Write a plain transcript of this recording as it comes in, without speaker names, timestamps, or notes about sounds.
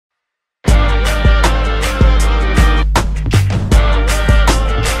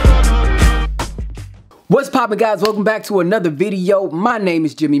poppin', guys? Welcome back to another video. My name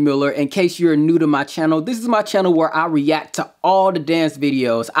is Jimmie Miller. In case you're new to my channel, this is my channel where I react to all the dance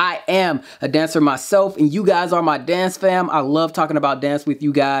videos. I am a dancer myself, and you guys are my dance fam. I love talking about dance with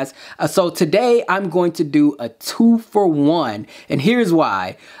you guys. So today I'm going to do a 2-for-1, and here's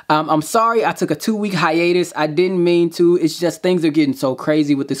why. I'm sorry I took a 2-week hiatus. I didn't mean to. It's just things are getting so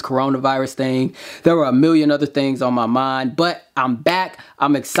crazy with this coronavirus thing. There were a million other things on my mind, but I'm back.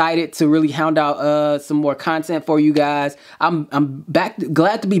 I'm excited to really hound out some more content for you guys. I'm back,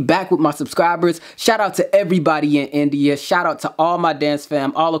 glad to be back with my subscribers. Shout out to everybody in India. Shout out to all my dance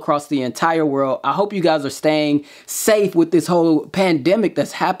fam all across the entire world. I hope you guys are staying safe with this whole pandemic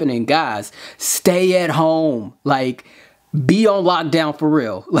that's happening, guys. Stay at home. Like, be on lockdown for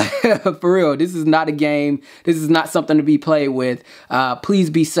real. Like, for real. This is not a game. This is not something to be played with. Please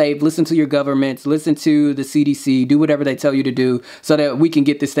be safe. Listen to your governments. Listen to the CDC. Do whatever they tell you to do so that we can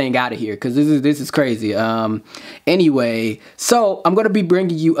get this thing out of here, because this is crazy. Anyway, so I'm going to be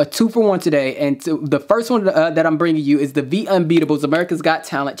bringing you a 2-for-1 today, and the first one that I'm bringing you is the Unbeatables America's Got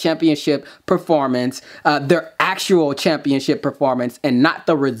Talent Championship performance, their actual championship performance, and not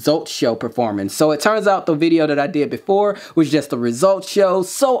the results show performance. So it turns out the video that I did before was just a results show,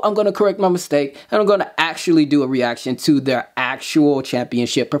 so I'm going to correct my mistake, and I'm going to actually do a reaction to their actual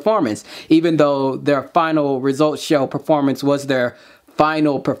championship performance, even though their final results show performance was their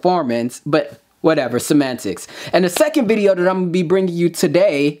final performance. But whatever, semantics. And the second video that I'm going to be bringing you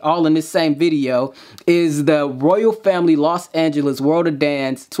today, all in this same video, is the Royal Family Los Angeles World of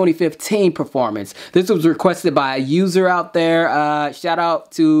Dance 2015 performance. This was requested by a user out there. Shout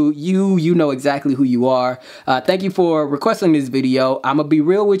out to you. You know exactly who you are. Thank you for requesting this video. I'm going to be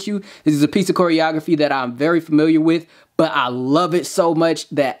real with you. This is a piece of choreography that I'm very familiar with, but I love it so much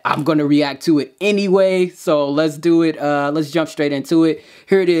that I'm going to react to it anyway. So let's do it. Let's jump straight into it.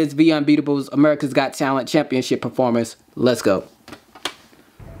 Here it is, The Unbeatables America's Got Talent Championship performance. Let's go.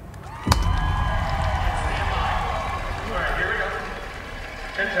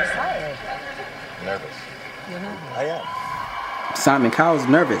 Nervous. I am. Simon Cowell's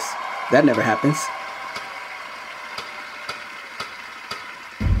nervous. That never happens.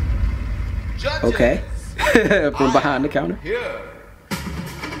 Okay. From behind the counter.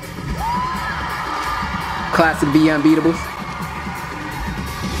 Classic The Unbeatables.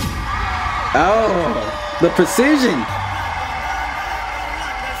 Oh, the precision.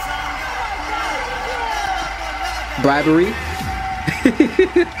 Bribery.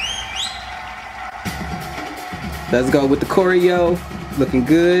 Let's go with the choreo. Looking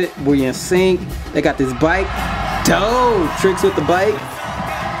good. We're in sync. They got this bike. Dope. Tricks with the bike.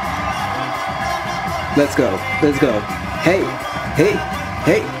 Let's go. Let's go. Hey. Hey.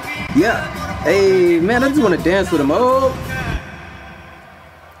 Hey. Yeah. Hey, man, I just want to dance with him. Oh.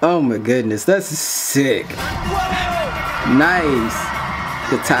 Oh my goodness. That's sick. Nice.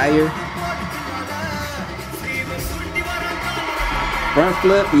 The tire. Front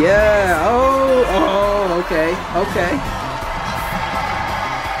flip. Yeah. Oh. Oh. Okay. Okay.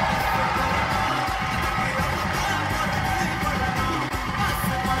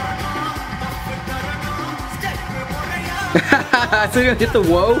 So you're gonna hit the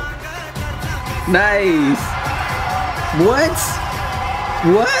whoa? Nice. What?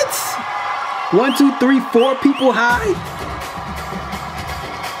 What? 1, 2, 3, 4 people high?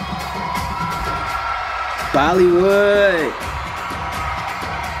 Bollywood.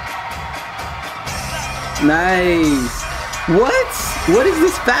 Nice. What? What is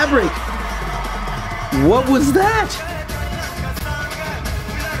this fabric? What was that?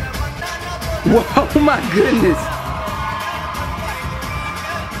 Whoa, oh my goodness.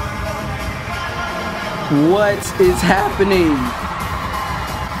 What is happening?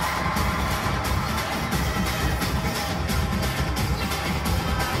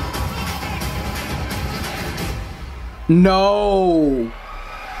 No!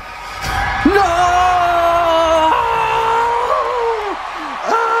 No!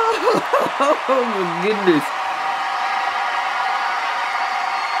 Oh my goodness.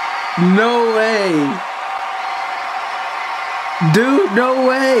 No way. Dude, no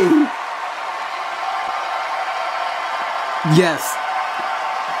way. Yes.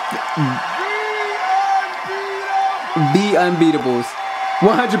 The Unbeatables.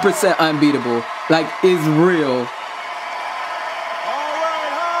 100% unbeatable. Like, is real. Alright,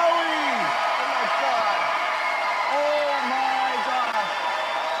 Howie! Oh my god.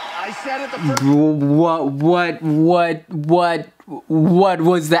 I said it the first what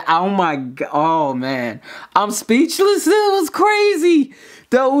was that? Oh my god. Oh man. I'm speechless. That was crazy.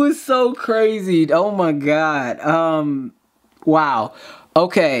 That was so crazy. Oh my god. Wow.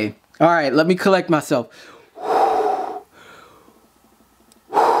 Okay. All right. Let me collect myself.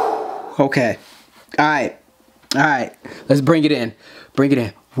 Okay. All right. All right. Let's bring it in. Bring it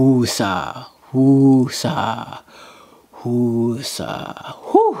in. Woo-sa. Woo-sa. Woo-sa.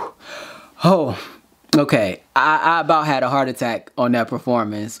 Whoo. Oh. Okay. I about had a heart attack on that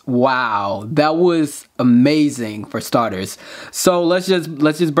performance. Wow. That was amazing for starters. So let's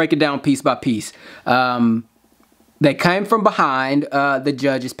just break it down piece by piece. They came from behind the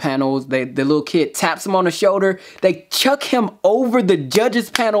judges panels. The little kid taps him on the shoulder. They chuck him over the judges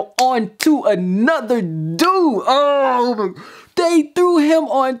panel onto another dude. Oh, they threw him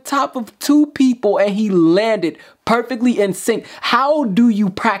on top of two people and he landed perfectly in sync. How do you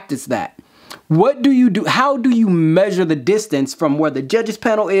practice that? What do you do? How do you measure the distance from where the judges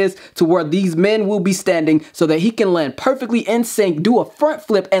panel is to where these men will be standing so that he can land perfectly in sync, do a front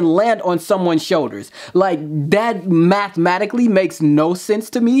flip and land on someone's shoulders? Like, that mathematically makes no sense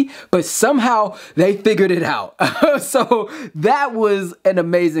to me, but somehow they figured it out. So that was an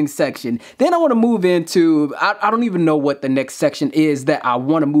amazing section. Then I want to move into, I don't even know what the next section is that I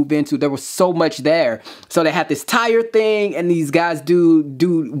want to move into. There was so much there. So they had this tire thing and these guys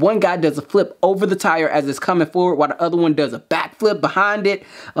one guy does a flip over the tire as it's coming forward while the other one does a backflip behind it.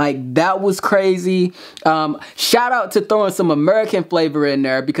 Like, that was crazy. Shout out to throwing some American flavor in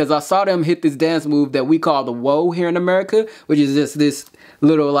there, because I saw them hit this dance move that we call the WOD here in America, which is just this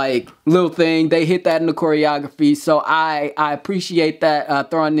little thing. They hit that in the choreography, so I appreciate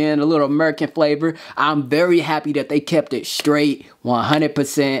that, throwing in a little American flavor. I'm very happy that they kept it straight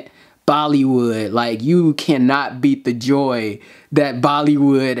 100% Bollywood. Like, you cannot beat the joy that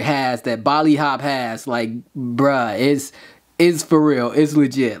Bollywood has, that Bolly Hop has. Like, bruh, it's for real. It's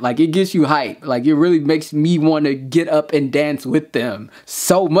legit. Like, it gets you hype. Like, it really makes me want to get up and dance with them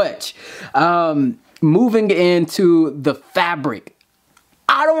so much. Moving into the fabric.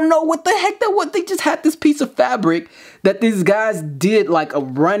 I don't know what the heck they just had this piece of fabric that these guys did like a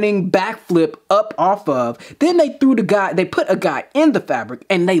running backflip up off of. Then they put a guy in the fabric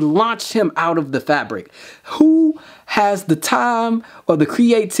and they launched him out of the fabric. Who has the time or the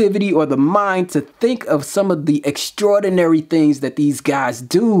creativity or the mind to think of some of the extraordinary things that these guys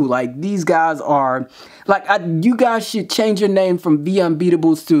do? Like, these guys are like, you guys should change your name from V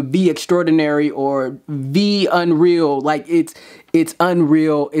Unbeatables to V Extraordinary or V Unreal. Like, it's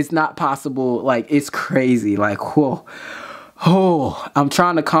unreal. It's not possible. Like, it's crazy. Like, whoa. Oh, I'm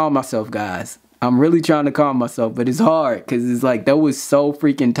trying to calm myself, guys. I'm really trying to calm myself, but it's hard because it's like, that was so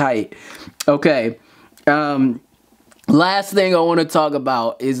freaking tight. Okay. Last thing I want to talk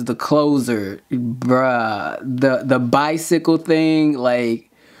about is the closer. Bruh, the bicycle thing. Like,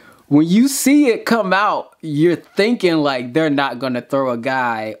 when you see it come out, you're thinking like they're not going to throw a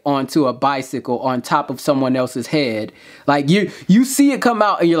guy onto a bicycle on top of someone else's head. Like, you see it come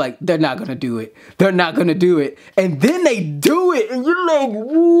out and you're like, they're not going to do it. They're not going to do it. And then they do it and you're like,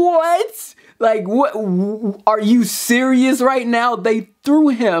 what? Like, what? Are you serious right now? They threw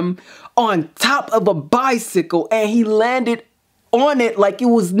him on top of a bicycle and he landed on it like it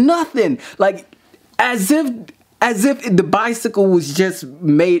was nothing. Like, as if the bicycle was just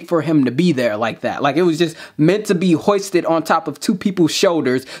made for him to be there like that. Like, it was just meant to be hoisted on top of two people's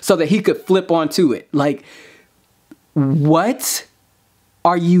shoulders so that he could flip onto it. Like, what?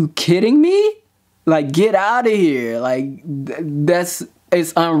 Are you kidding me? Like, get out of here. Like,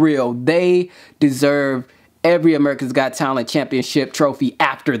 it's unreal. They deserve every America's Got Talent championship trophy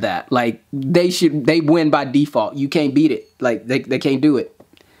after that. Like, they win by default. You can't beat it. Like, they can't do it.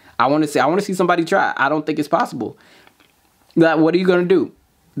 I want to see somebody try. I don't think it's possible. Like, what are you gonna do?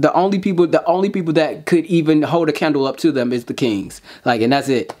 The only people that could even hold a candle up to them is the Kings. Like, and that's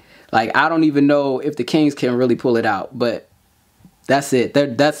it. Like, I don't even know if the Kings can really pull it out, but that's it.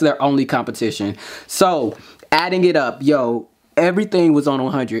 That's their only competition. So, adding it up, yo, everything was on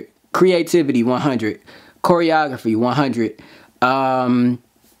 100. Creativity, 100. Choreography, 100.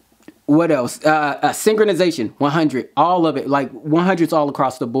 What else? Synchronization, 100. All of it, like 100s all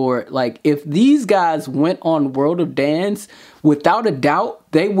across the board. Like, if these guys went on World of Dance, without a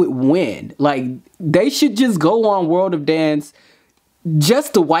doubt, they would win. Like, they should just go on World of Dance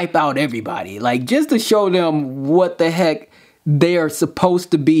just to wipe out everybody. Like, just to show them what the heck they are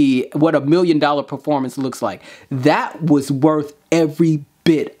supposed to be, what $1 million performance looks like. That was worth every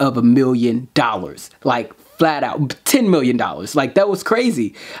bit of $1 million. Like, flat out, $10 million. Like, that was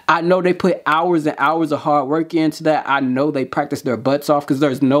crazy. I know they put hours and hours of hard work into that. I know they practiced their butts off, because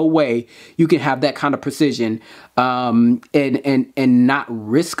there's no way you can have that kind of precision and not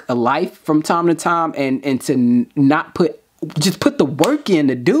risk a life from time to time, and to not just put the work in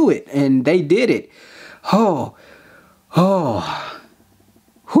to do it. And they did it. Oh,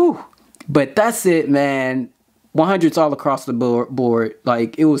 whew. But that's it, man. 100s all across the board.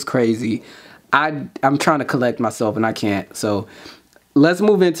 Like, it was crazy. I'm trying to collect myself and I can't. So let's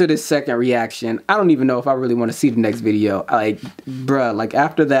move into this second reaction. I don't even know if I really want to see the next video. Like, bruh, like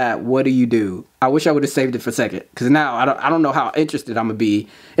after that, what do? I wish I would have saved it for second, because now I don't know how interested I'm gonna be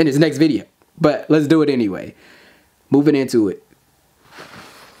in this next video. But let's do it anyway. Moving into it.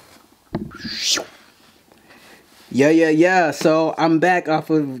 Yeah. So I'm back off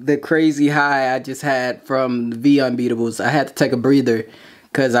of the crazy high I just had from the Unbeatables. I had to take a breather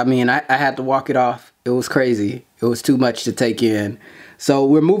because, I mean, I had to walk it off. It was crazy. It was too much to take in. So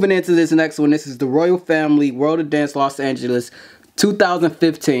we're moving into this next one. This is the Royal Family World of Dance Los Angeles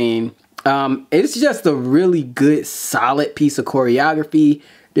 2015. It's just a really good, solid piece of choreography.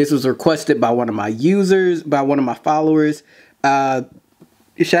 This was requested by one of my users, by one of my followers.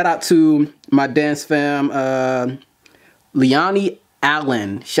 Shout out to my dance fam, Leonie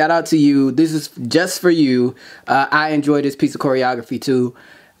Allen. Shout out to you. This is just for you. I enjoy this piece of choreography too.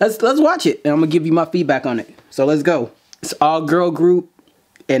 Let's watch it, and I'm gonna give you my feedback on it. So let's go. It's all girl group,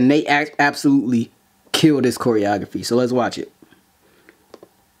 and they absolutely kill this choreography. So let's watch it.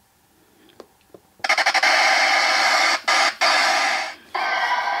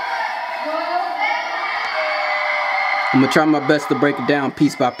 I'm gonna try my best to break it down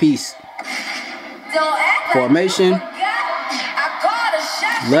piece by piece. Formation,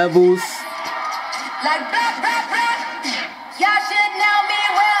 levels,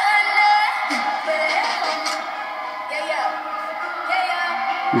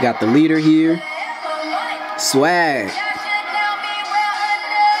 we got the leader here, swag,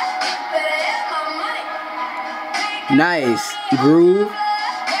 nice, groove,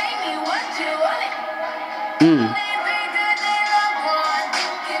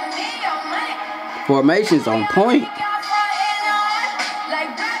 formations on point.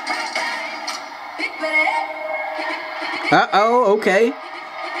 Uh-oh, okay.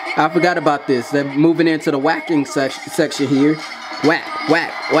 I forgot about this. They're moving into the whacking section here. Whack,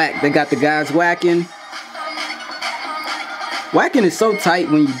 whack, whack. They got the guys whacking. Whacking is so tight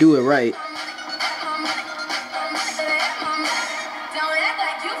when you do it right.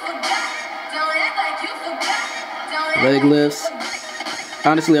 Leg lifts.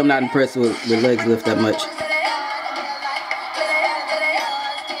 Honestly, I'm not impressed with legs lift that much.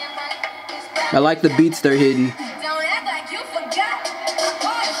 I like the beats they're hitting.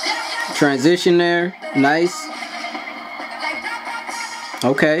 Transition there. Nice.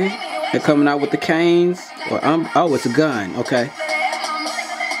 Okay. They're coming out with the canes. Oh, it's a gun. Okay.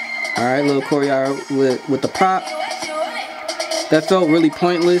 Alright, little choreo with the pop. That felt really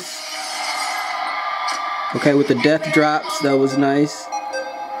pointless. Okay, with the death drops, that was nice.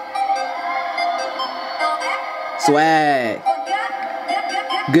 Swag.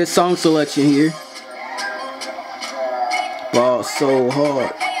 Good song selection here. Ball so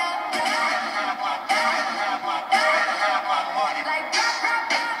hard.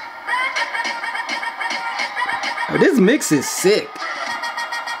 This mix is sick.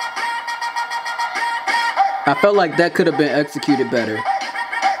 I felt like that could have been executed better.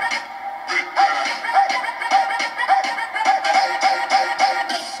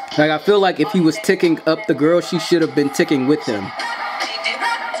 Like, I feel like if he was ticking up the girl, she should have been ticking with him.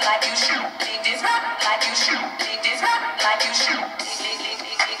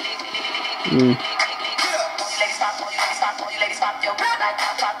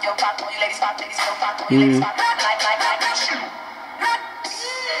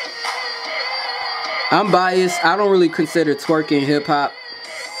 I'm biased. I don't really consider twerking hip-hop.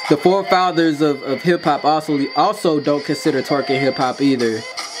 The forefathers of hip-hop also don't consider twerking hip-hop either.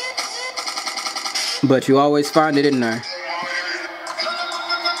 But you always find it in there.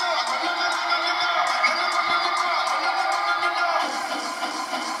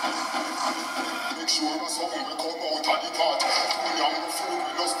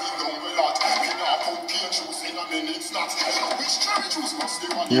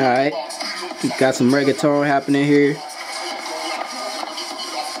 Alright, we got some reggaeton happening here.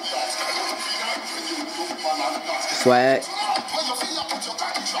 Swag.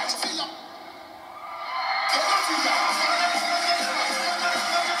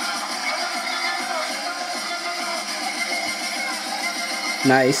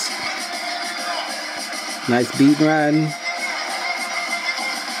 Nice. Nice beat riding.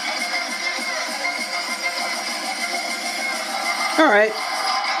 Alright.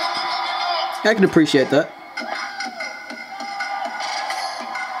 I can appreciate that.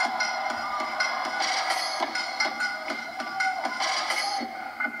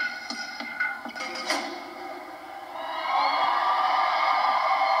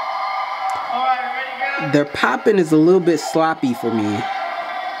 Their popping is a little bit sloppy for me.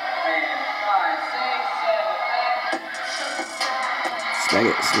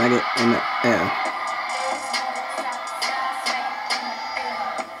 Snag it in the air.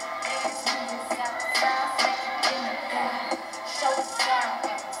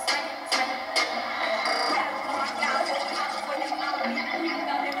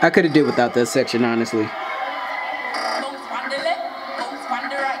 I could have did without that section, honestly.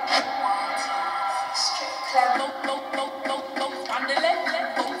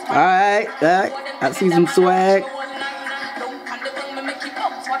 Alright, I see some swag.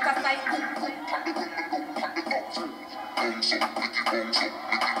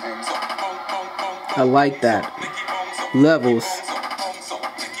 I like that. Levels.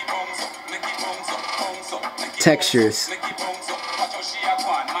 Textures.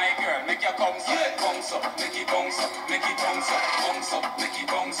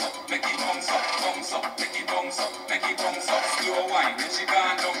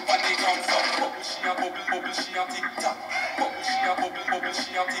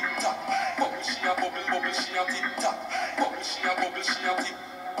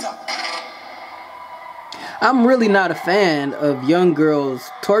 I'm really not a fan of young girls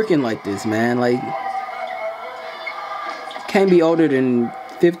twerking like this, man. Like, can't be older than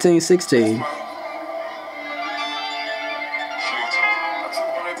 15, 16.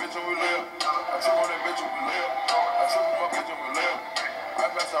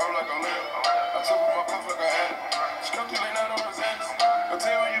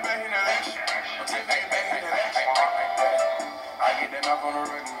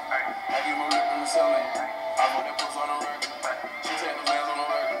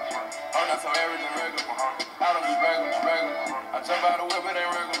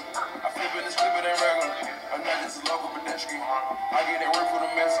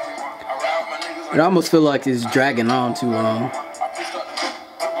 It almost feel like it's dragging on too long.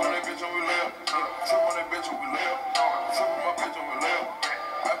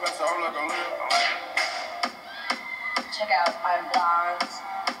 Check out, I'm blonde,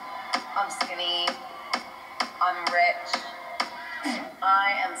 I'm skinny, I'm rich,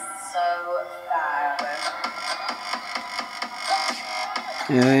 I am so fabulous.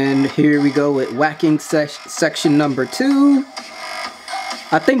 And here we go with whacking section number 2.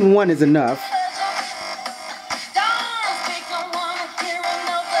 I think 1 is enough.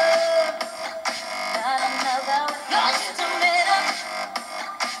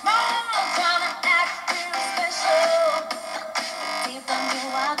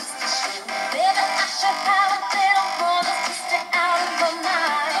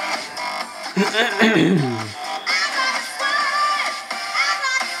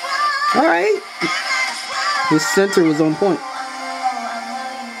 All right, his center was on point.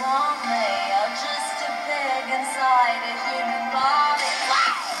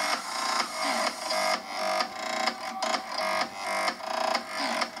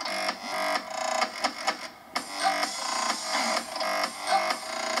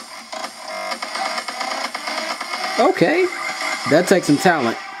 Okay, that takes some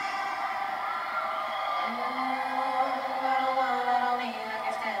talent.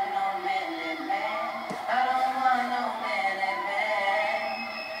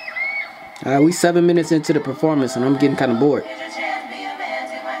 We 7 minutes into the performance and I'm getting kind of bored.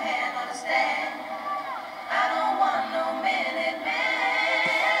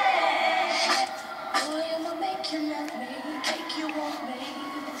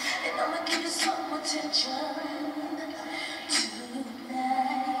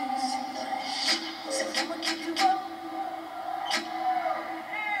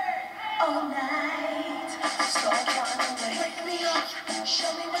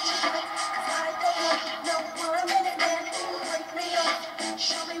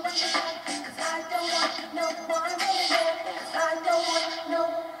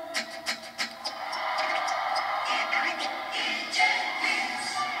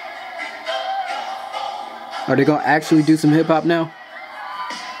 Are they gonna actually do some hip hop now?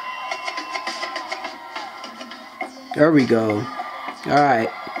 There we go. All right,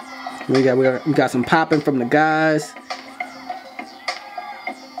 we got some popping from the guys.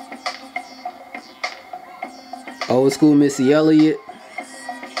 Old school Missy Elliott.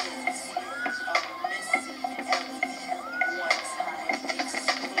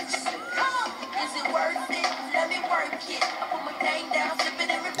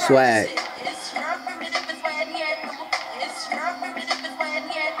 Swag.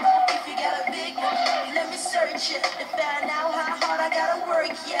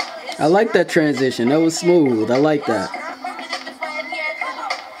 I like that transition. That was smooth. I like that.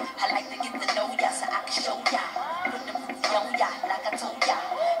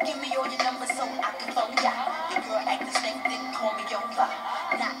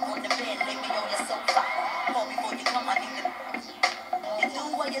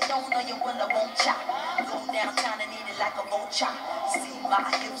 chop. See my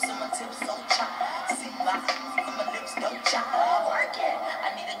hips and my tips don't chop. See my hips and my lips don't chop. Work it.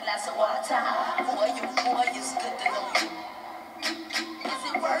 I need a glass of water. Boy, it's good to know you. Is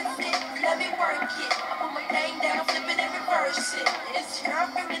it worth it? Let me work it. I put my name down, flip it and reverse it. It's your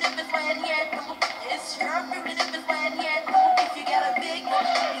primitive is when yet. It's your primitive is when yet. If you got a big one,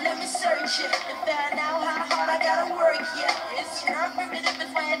 let me search it and find out how hard I gotta work. Yeah, it's your primitive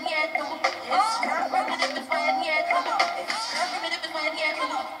is when yet. It's your primitive is when yet. It's your primitive is when yet.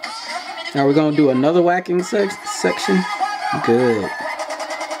 Now we're gonna do another whacking section. Good.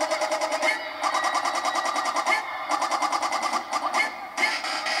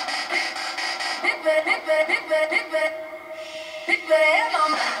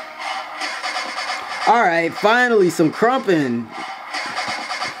 All right, finally some crumping.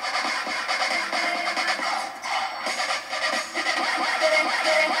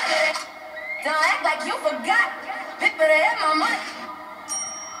 Don't act like you forgot.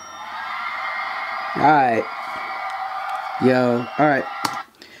 All right, yo. All right.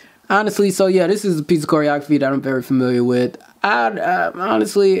 Honestly, so yeah, this is a piece of choreography that I'm very familiar with.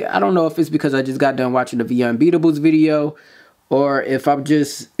 Honestly, I don't know if it's because I just got done watching the Unbeatables video, or if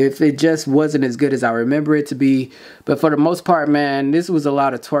it just wasn't as good as I remember it to be. But for the most part, man, this was a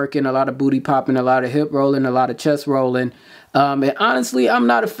lot of twerking, a lot of booty popping, a lot of hip rolling, a lot of chest rolling. And honestly, I'm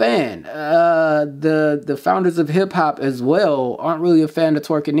not a fan. The founders of hip hop as well aren't really a fan of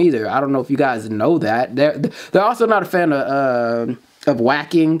twerking either. I don't know if you guys know that. They're also not a fan of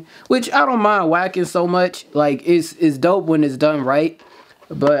whacking, which I don't mind whacking so much. Like it's dope when it's done right,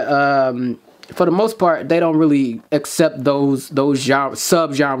 but for the most part, they don't really accept those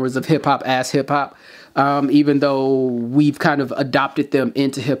subgenres of hip hop as hip hop, even though we've kind of adopted them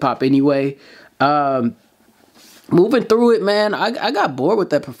into hip hop anyway. Moving through it, man, I got bored with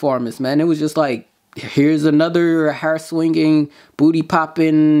that performance, man. It was just like, here's another hair swinging, booty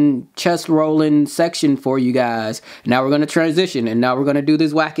popping, chest rolling section for you guys. Now we're going to transition, and now we're going to do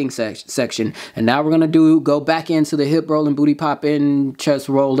this whacking section, and now we're going to go back into the hip rolling, booty popping, chest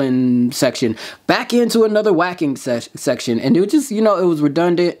rolling section, back into another whacking section. And it was just, you know, it was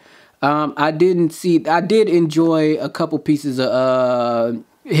redundant. I did enjoy a couple pieces of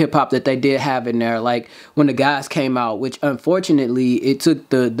hip hop that they did have in there, like when the guys came out, which unfortunately it took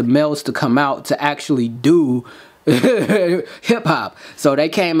the males to come out to actually do hip hop. So they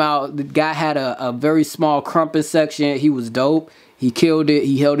came out, the guy had a very small crumping section. He was dope. He killed it.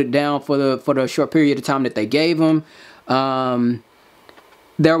 He held it down for the short period of time that they gave him.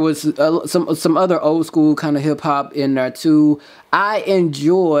 There was some other old school kind of hip hop in there too. I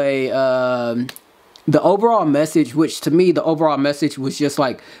enjoy the overall message, which to me, the overall message was just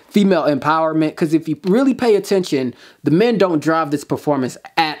like female empowerment. Because if you really pay attention, the men don't drive this performance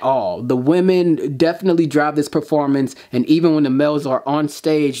at all. The women definitely drive this performance. And even when the males are on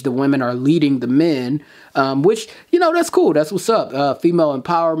stage, the women are leading the men, which, you know, that's cool. That's what's up. Female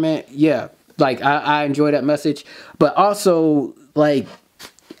empowerment. Yeah, like I enjoy that message. But also, like,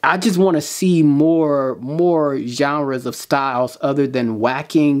 I just want to see more genres of styles other than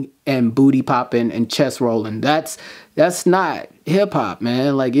whacking and booty popping and chest rolling. That's not hip hop,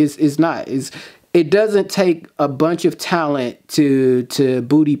 man. Like it's not. It doesn't take a bunch of talent to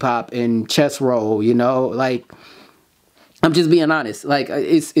booty pop and chest roll, you know? Like, I'm just being honest. Like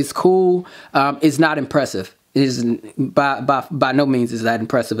it's cool. It's not impressive. It isn't by no means is that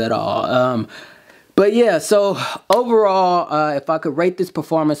impressive at all. But yeah, so overall, if I could rate this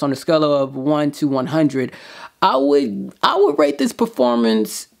performance on a scale of 1 to 100, I would rate this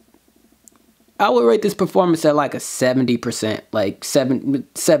performance. I would rate this performance at like a 70%, like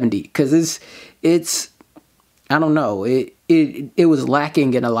 70, because it's I don't know, it was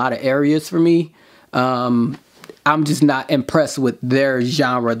lacking in a lot of areas for me. I'm just not impressed with their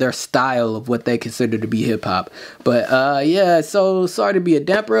genre, their style of what they consider to be hip hop. But yeah, so sorry to be a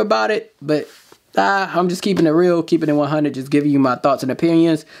damper about it, but I'm just keeping it real, keeping it 100, just giving you my thoughts and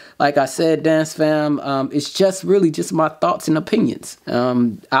opinions. Like I said, Dance Fam, it's just really just my thoughts and opinions.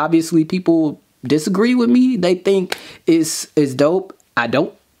 Obviously, people disagree with me. They think it's dope. I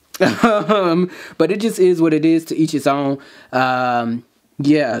don't. But it just is what it is, to each its own.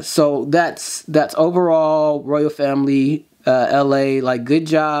 Yeah, so that's overall Royal Family LA. Like, good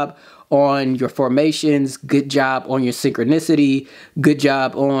job on your formations, good job on your synchronicity, good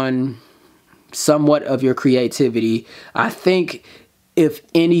job on somewhat of your creativity. I think if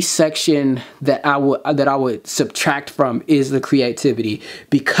any section that I would subtract from is the creativity,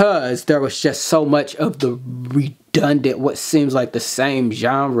 because there was just so much of the redundant, what seems like the same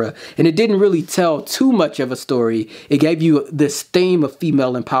genre, and it didn't really tell too much of a story. It gave you this theme of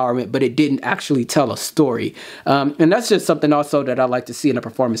female empowerment, but it didn't actually tell a story. And that's just something also that I like to see in a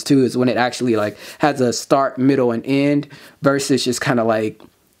performance too, is when it actually like has a start, middle, and end, versus just kind of like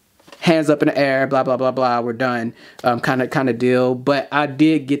hands up in the air, blah, blah, blah, blah, we're done, kind of deal. But I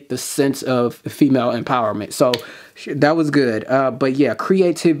did get the sense of female empowerment. So that was good. But yeah,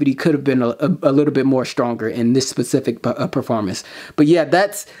 creativity could have been a little bit more stronger in this specific performance. But yeah,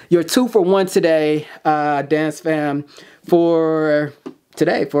 that's your 2 for 1 today, Dance Fam, for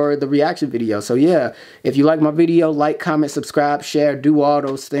today for the reaction video. So yeah, if you like my video, like, comment, subscribe, share, do all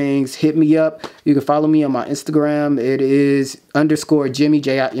those things. Hit me up. You can follow me on my Instagram. It is _Jimmie, Jimmie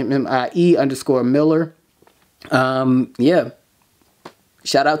 _Miller. Yeah,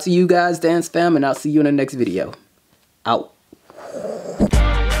 shout out to you guys, Dance Fam, and I'll see you in the next video. Out.